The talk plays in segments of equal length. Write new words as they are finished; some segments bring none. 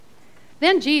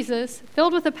Then Jesus,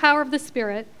 filled with the power of the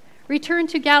Spirit, returned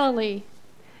to Galilee,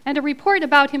 and a report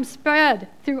about him spread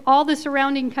through all the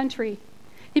surrounding country.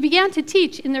 He began to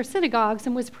teach in their synagogues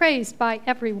and was praised by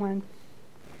everyone.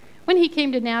 When he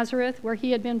came to Nazareth, where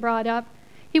he had been brought up,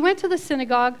 he went to the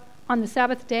synagogue on the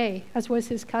Sabbath day, as was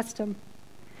his custom.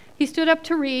 He stood up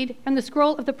to read, and the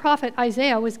scroll of the prophet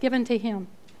Isaiah was given to him.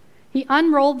 He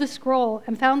unrolled the scroll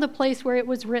and found the place where it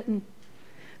was written,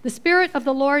 "The Spirit of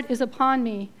the Lord is upon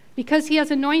me, because he has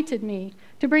anointed me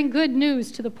to bring good news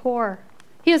to the poor.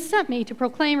 He has sent me to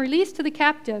proclaim release to the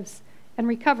captives and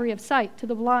recovery of sight to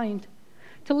the blind,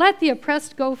 to let the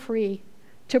oppressed go free,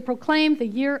 to proclaim the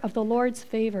year of the Lord's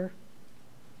favor."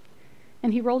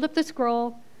 And he rolled up the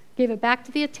scroll, gave it back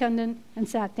to the attendant, and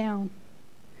sat down.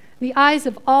 The eyes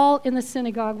of all in the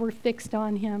synagogue were fixed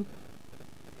on him.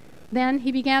 Then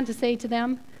he began to say to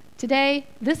them, "Today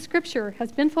this scripture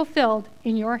has been fulfilled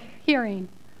in your hearing."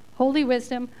 Holy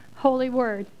wisdom, holy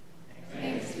word.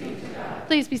 Thanks be to God.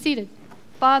 Please be seated.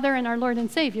 Father and our Lord and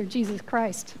Savior, Jesus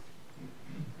Christ.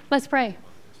 Let's pray.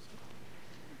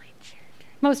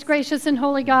 Most gracious and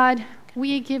holy God,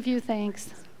 we give you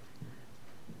thanks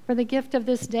for the gift of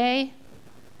this day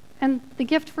and the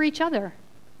gift for each other.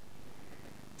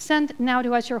 Send now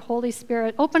to us your Holy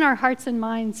Spirit. Open our hearts and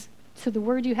minds to the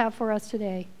word you have for us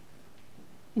today.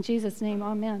 In Jesus' name,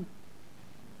 amen.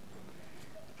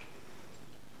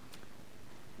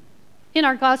 In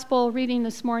our gospel reading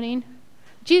this morning,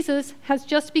 Jesus has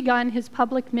just begun his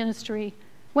public ministry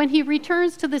when he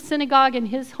returns to the synagogue in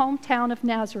his hometown of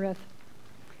Nazareth.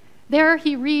 There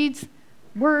he reads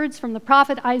words from the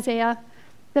prophet Isaiah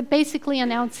that basically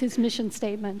announce his mission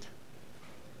statement.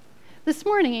 This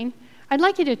morning, I'd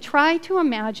like you to try to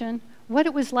imagine what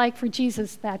it was like for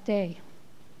Jesus that day.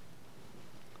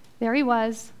 There he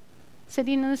was,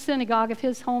 sitting in the synagogue of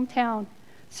his hometown,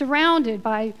 surrounded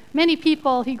by many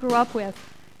people he grew up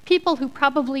with, people who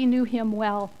probably knew him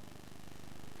well.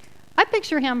 I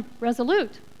picture him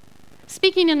resolute,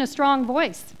 speaking in a strong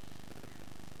voice,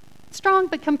 strong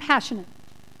but compassionate.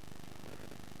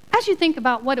 As you think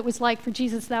about what it was like for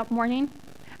Jesus that morning,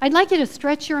 I'd like you to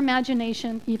stretch your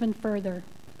imagination even further.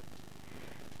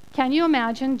 Can you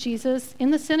imagine Jesus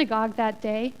in the synagogue that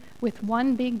day with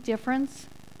one big difference?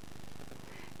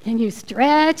 Can you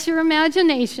stretch your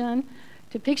imagination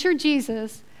to picture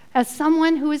Jesus as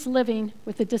someone who is living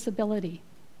with a disability?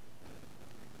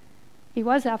 He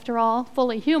was, after all,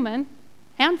 fully human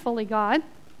and fully God.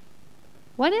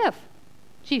 What if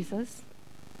Jesus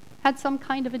had some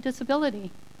kind of a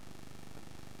disability?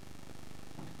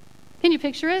 Can you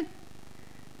picture it?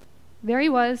 There he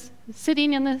was,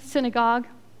 sitting in the synagogue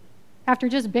after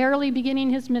just barely beginning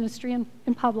his ministry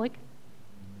in public.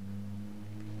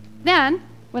 Then,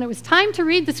 when it was time to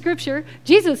read the scripture,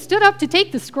 Jesus stood up to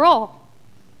take the scroll.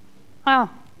 Oh,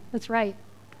 that's right.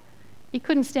 He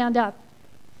couldn't stand up.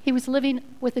 He was living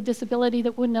with a disability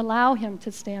that wouldn't allow him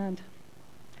to stand.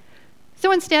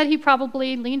 So instead, he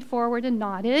probably leaned forward and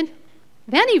nodded.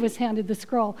 Then he was handed the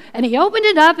scroll, and he opened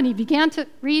it up, and he began to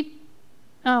read.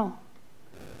 Oh,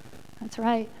 that's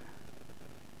right.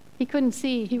 He couldn't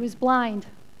see. He was blind.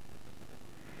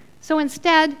 So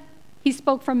instead, he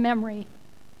spoke from memory.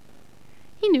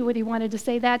 He knew what he wanted to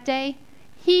say that day.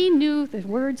 He knew the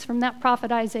words from that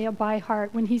prophet Isaiah by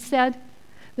heart when he said,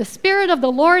 "The Spirit of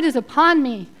the Lord is upon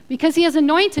me, because he has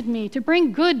anointed me to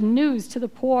bring good news to the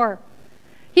poor.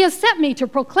 He has sent me to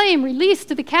proclaim release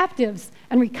to the captives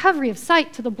and recovery of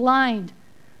sight to the blind,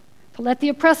 to let the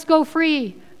oppressed go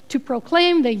free, to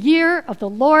proclaim the year of the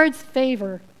Lord's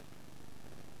favor."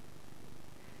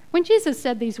 When Jesus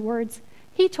said these words,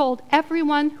 he told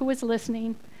everyone who was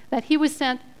listening that he was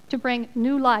sent to bring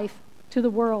new life to the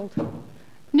world.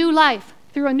 New life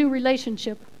through a new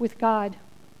relationship with God.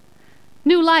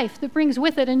 New life that brings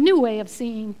with it a new way of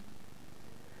seeing.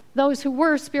 Those who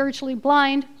were spiritually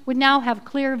blind would now have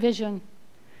clear vision.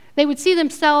 They would see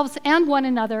themselves and one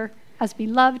another as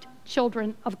beloved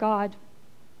children of God.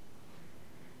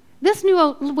 This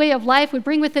new way of life would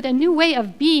bring with it a new way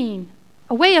of being,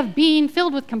 a way of being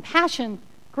filled with compassion,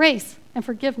 grace, and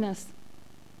forgiveness.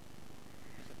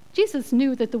 Jesus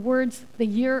knew that the words, "the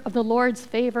year of the Lord's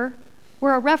favor,"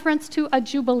 were a reference to a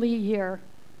Jubilee year.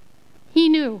 He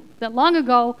knew that long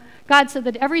ago, God said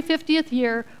that every 50th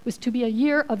year was to be a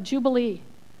year of Jubilee,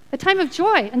 a time of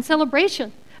joy and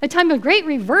celebration, a time of great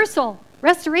reversal,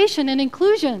 restoration, and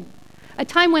inclusion, a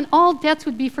time when all debts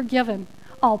would be forgiven,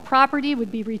 all property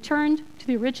would be returned to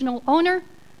the original owner,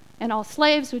 and all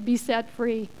slaves would be set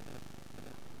free.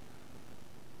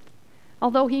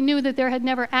 Although he knew that there had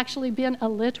never actually been a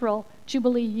literal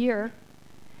Jubilee year,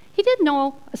 he did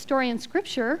know a story in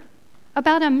Scripture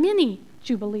about a mini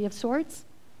Jubilee of sorts.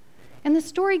 And the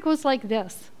story goes like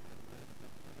this.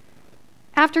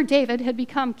 After David had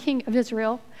become king of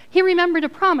Israel, he remembered a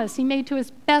promise he made to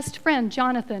his best friend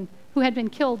Jonathan, who had been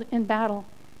killed in battle.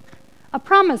 A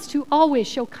promise to always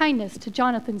show kindness to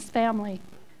Jonathan's family.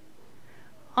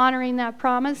 Honoring that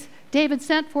promise, David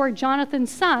sent for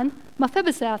Jonathan's son,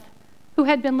 Mephibosheth, who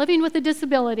had been living with a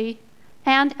disability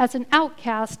and as an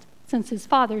outcast since his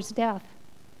father's death.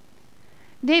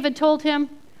 David told him,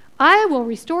 "I will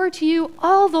restore to you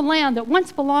all the land that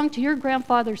once belonged to your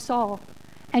grandfather Saul,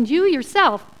 and you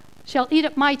yourself shall eat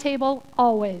at my table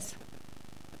always."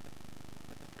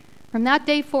 From that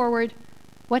day forward,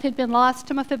 what had been lost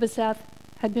to Mephibosheth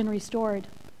had been restored,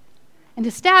 and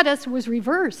his status was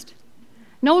reversed.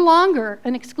 No longer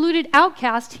an excluded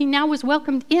outcast, he now was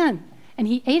welcomed in, and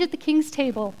he ate at the king's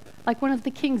table like one of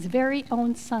the king's very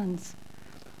own sons.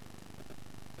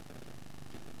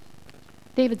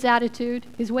 David's attitude,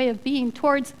 his way of being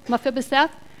towards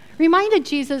Mephibosheth, reminded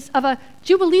Jesus of a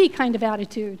Jubilee kind of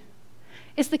attitude.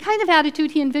 It's the kind of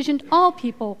attitude he envisioned all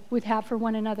people would have for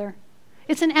one another.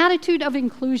 It's an attitude of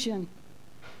inclusion.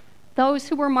 Those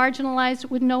who were marginalized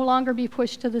would no longer be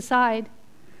pushed to the side.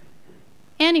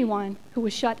 Anyone who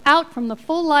was shut out from the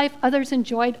full life others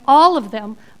enjoyed, all of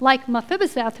them, like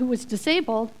Mephibosheth, who was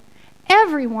disabled,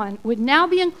 everyone would now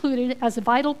be included as a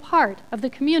vital part of the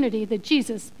community that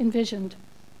Jesus envisioned.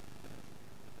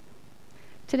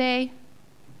 Today,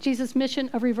 Jesus' mission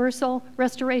of reversal,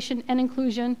 restoration, and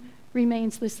inclusion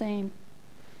remains the same.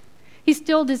 He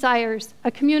still desires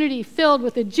a community filled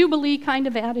with a Jubilee kind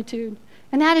of attitude,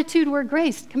 an attitude where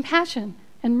grace, compassion,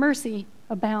 and mercy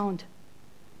abound.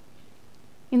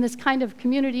 In this kind of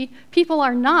community, people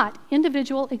are not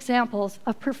individual examples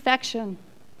of perfection.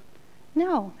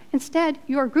 No, instead,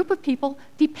 you're a group of people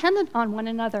dependent on one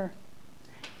another.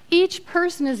 Each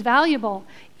person is valuable,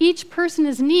 each person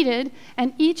is needed,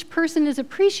 and each person is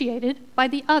appreciated by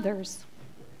the others.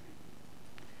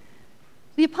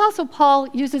 The Apostle Paul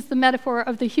uses the metaphor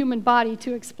of the human body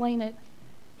to explain it.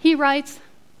 He writes,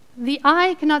 "The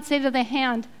eye cannot say to the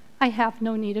hand, 'I have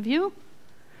no need of you,'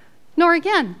 nor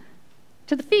again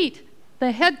to the feet,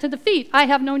 the head to the feet, 'I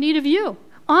have no need of you.'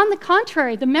 On the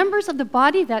contrary, the members of the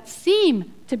body that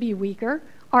seem to be weaker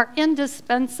are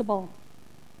indispensable."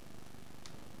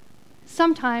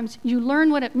 Sometimes you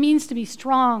learn what it means to be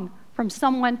strong from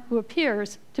someone who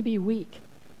appears to be weak.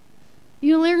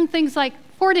 You learn things like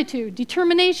fortitude,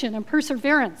 determination, and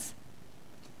perseverance.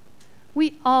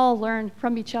 We all learn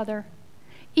from each other.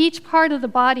 Each part of the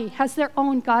body has their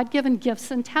own God-given gifts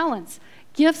and talents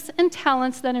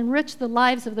that enrich the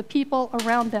lives of the people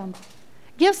around them.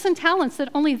 Gifts and talents that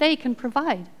only they can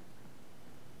provide.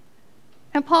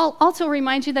 And Paul also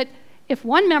reminds you that if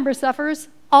one member suffers,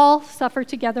 all suffer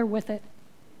together with it.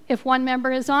 If one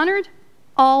member is honored,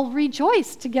 all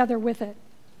rejoice together with it.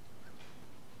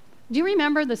 Do you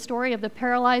remember the story of the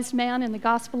paralyzed man in the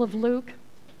Gospel of Luke?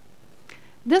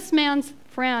 This man's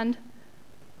friend,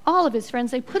 all of his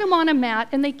friends, they put him on a mat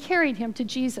and they carried him to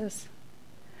Jesus.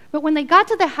 But when they got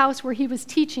to the house where he was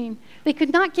teaching, they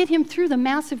could not get him through the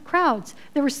massive crowds.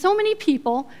 There were so many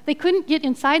people, they couldn't get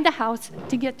inside the house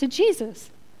to get to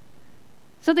Jesus.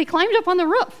 So they climbed up on the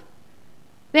roof.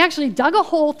 They actually dug a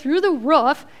hole through the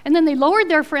roof, and then they lowered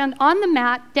their friend on the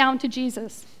mat down to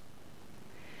Jesus.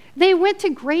 They went to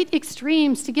great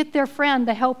extremes to get their friend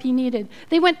the help he needed.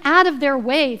 They went out of their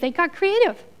way. They got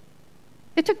creative.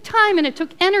 It took time and it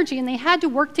took energy, and they had to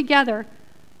work together.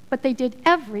 But they did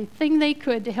everything they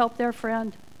could to help their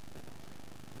friend.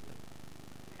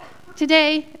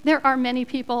 Today, there are many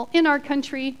people in our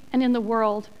country and in the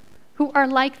world who are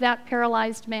like that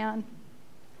paralyzed man.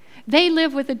 They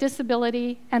live with a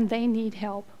disability and they need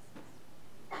help.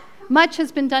 Much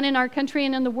has been done in our country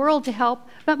and in the world to help,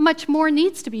 but much more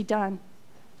needs to be done.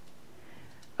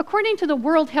 According to the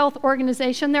World Health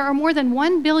Organization, there are more than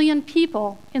 1 billion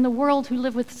people in the world who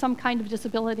live with some kind of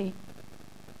disability.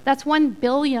 That's 1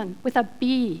 billion with a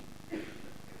B.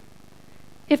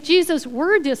 If Jesus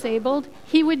were disabled,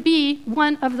 he would be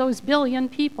one of those billion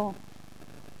people.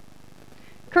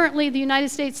 Currently, the United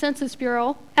States Census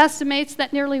Bureau estimates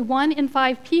that nearly 1 in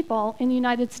 5 people in the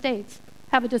United States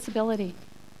have a disability.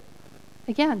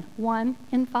 Again, 1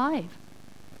 in 5.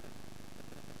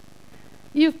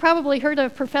 You've probably heard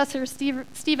of Professor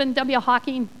Stephen W.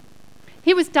 Hawking.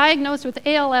 He was diagnosed with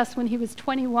ALS when he was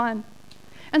 21.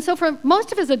 And so for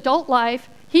most of his adult life,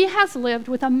 he has lived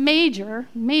with a major,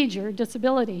 major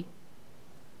disability.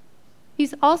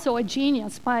 He's also a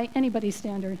genius by anybody's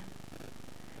standard.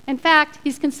 In fact,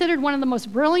 he's considered one of the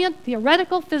most brilliant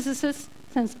theoretical physicists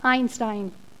since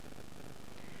Einstein.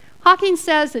 Hawking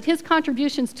says that his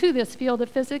contributions to this field of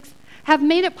physics have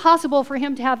made it possible for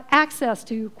him to have access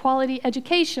to quality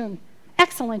education,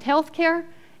 excellent health care,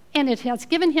 and it has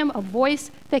given him a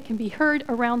voice that can be heard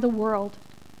around the world.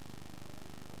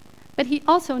 But he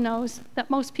also knows that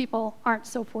most people aren't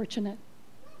so fortunate.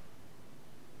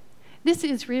 This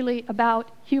is really about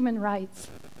human rights,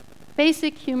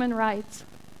 basic human rights.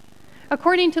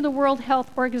 According to the World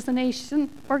Health Organization,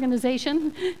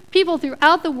 people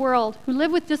throughout the world who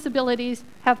live with disabilities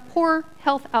have poor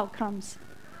health outcomes,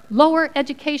 lower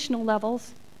educational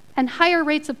levels, and higher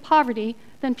rates of poverty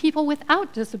than people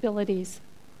without disabilities.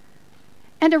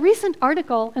 And a recent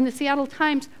article in the Seattle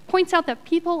Times points out that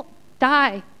people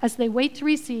die as they wait to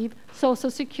receive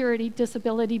Social Security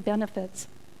disability benefits.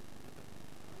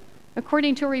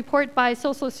 According to a report by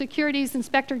Social Security's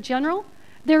Inspector General,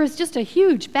 there is just a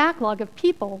huge backlog of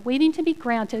people waiting to be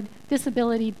granted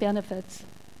disability benefits.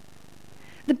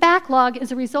 The backlog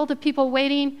is a result of people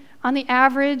waiting on the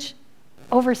average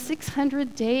over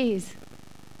 600 days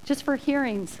just for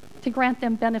hearings to grant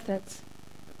them benefits.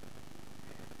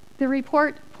 The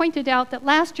report pointed out that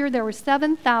last year there were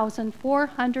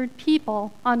 7,400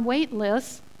 people on wait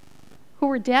lists who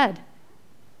were dead.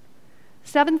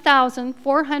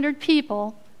 7,400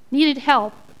 people needed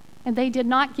help, and they did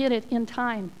not get it in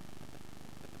time.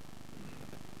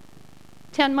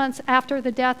 10 months after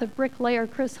the death of bricklayer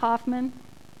Chris Hoffman,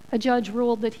 a judge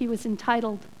ruled that he was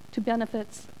entitled to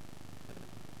benefits.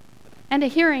 And a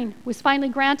hearing was finally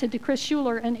granted to Chris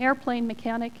Schuler, an airplane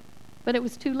mechanic, but it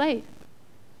was too late.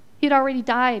 He'd already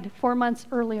died 4 months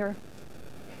earlier.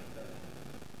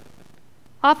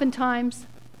 Oftentimes,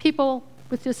 people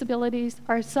with disabilities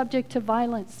are subject to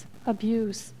violence,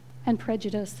 abuse, and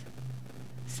prejudice,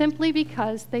 simply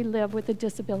because they live with a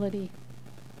disability.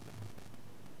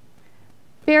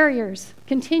 Barriers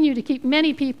continue to keep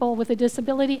many people with a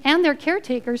disability and their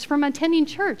caretakers from attending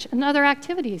church and other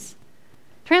activities.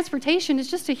 Transportation is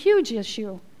just a huge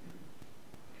issue.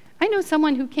 I know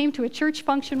someone who came to a church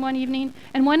function one evening,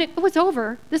 and when it was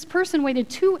over, this person waited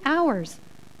 2 hours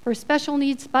for a special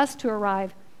needs bus to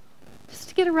arrive just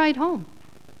to get a ride home.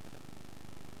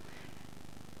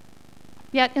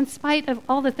 Yet, in spite of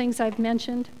all the things I've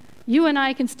mentioned, you and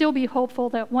I can still be hopeful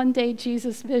that one day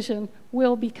Jesus' vision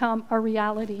will become a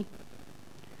reality.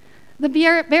 The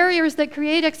barriers that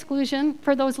create exclusion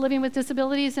for those living with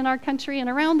disabilities in our country and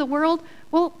around the world,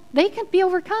 well, they can be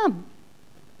overcome.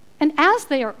 And as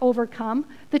they are overcome,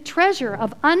 the treasure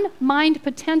of unmined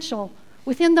potential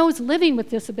within those living with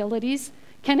disabilities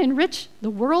can enrich the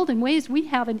world in ways we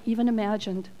haven't even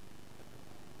imagined.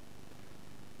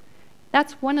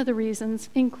 That's one of the reasons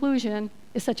inclusion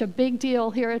is such a big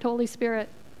deal here at Holy Spirit.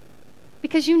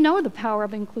 Because you know the power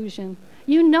of inclusion.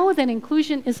 You know that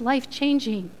inclusion is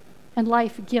life-changing and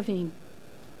life-giving.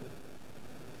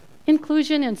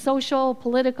 Inclusion in social,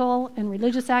 political, and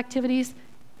religious activities,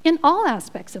 in all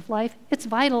aspects of life, it's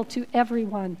vital to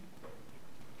everyone.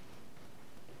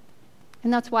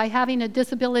 And that's why having a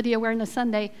Disability Awareness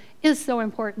Sunday is so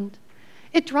important.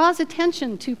 It draws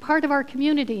attention to part of our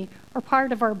community, or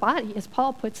part of our body, as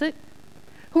Paul puts it,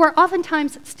 who are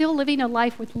oftentimes still living a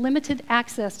life with limited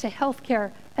access to health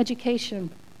care, education,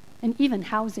 and even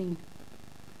housing.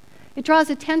 It draws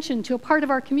attention to a part of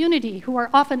our community who are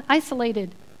often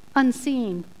isolated,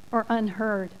 unseen, or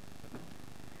unheard.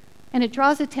 And it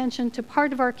draws attention to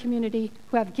part of our community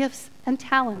who have gifts and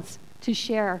talents to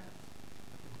share.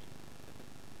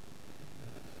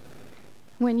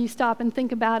 When you stop and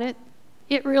think about it,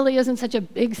 it really isn't such a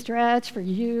big stretch for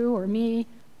you or me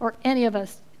or any of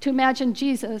us to imagine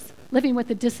Jesus living with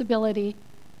a disability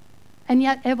and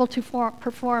yet able to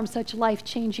perform such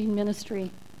life-changing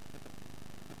ministry.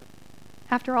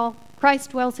 After all, Christ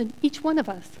dwells in each one of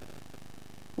us,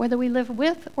 whether we live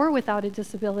with or without a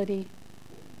disability.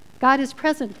 God is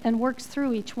present and works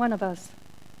through each one of us.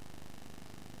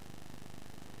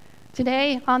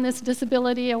 Today, on this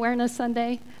Disability Awareness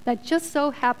Sunday, that just so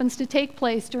happens to take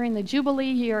place during the Jubilee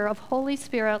year of Holy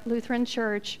Spirit Lutheran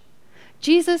Church,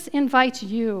 Jesus invites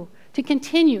you to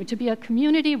continue to be a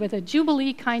community with a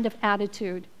Jubilee kind of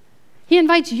attitude. He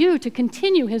invites you to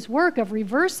continue his work of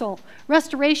reversal,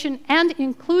 restoration, and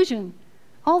inclusion,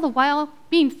 all the while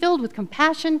being filled with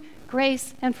compassion,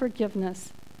 grace, and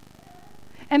forgiveness.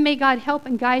 And may God help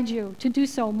and guide you to do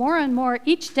so more and more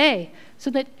each day so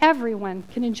that everyone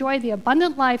can enjoy the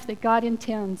abundant life that God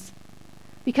intends.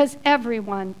 Because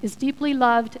everyone is deeply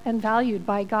loved and valued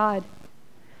by God.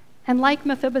 And like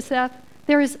Mephibosheth,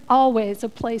 there is always a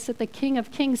place at the King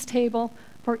of Kings table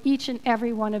for each and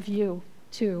every one of you,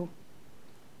 too.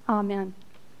 Amen.